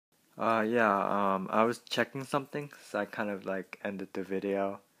I was checking something, so I kind of like ended the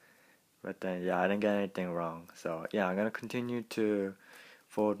video, but then yeah, I didn't get anything wrong. So yeah, I'm gonna continue to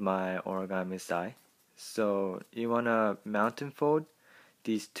fold my origami side. So you wanna mountain fold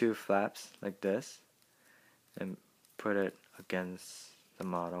these two flaps like this and put it against the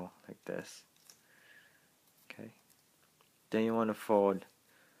model like this. Okay. Then you wanna fold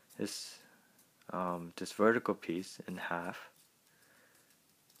this vertical piece in half.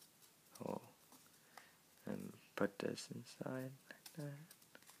 Oh, and put this inside like that.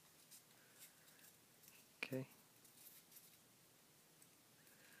 Okay.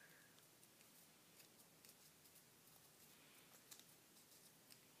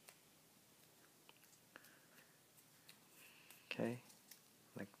 Okay,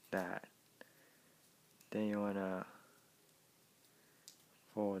 like that. Then you wanna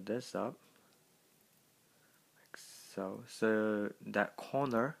fold this up like so. So that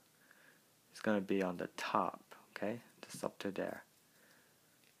corner is gonna be on the top, okay? Just up to there.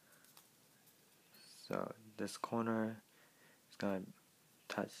 So this corner is gonna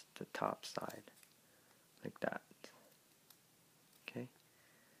touch the top side like that. Okay.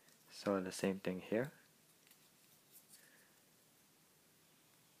 So the same thing here.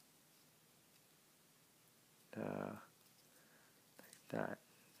 Like that.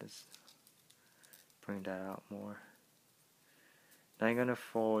 Let's bring that out more. Now I'm gonna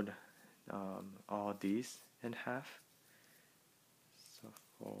fold all these in half. So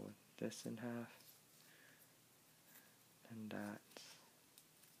fold this in half, and that,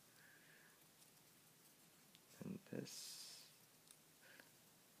 and this,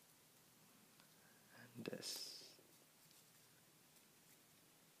 and this.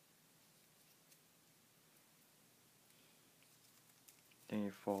 Then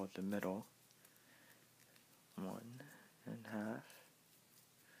you fold the middle one and half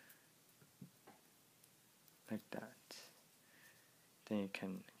like that. Then you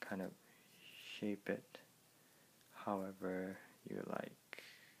can kind of shape it however you like.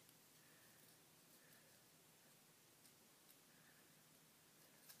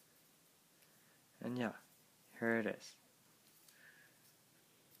 And yeah, here it is.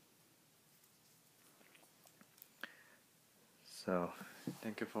 So,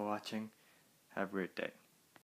 thank you for watching. Have a great day.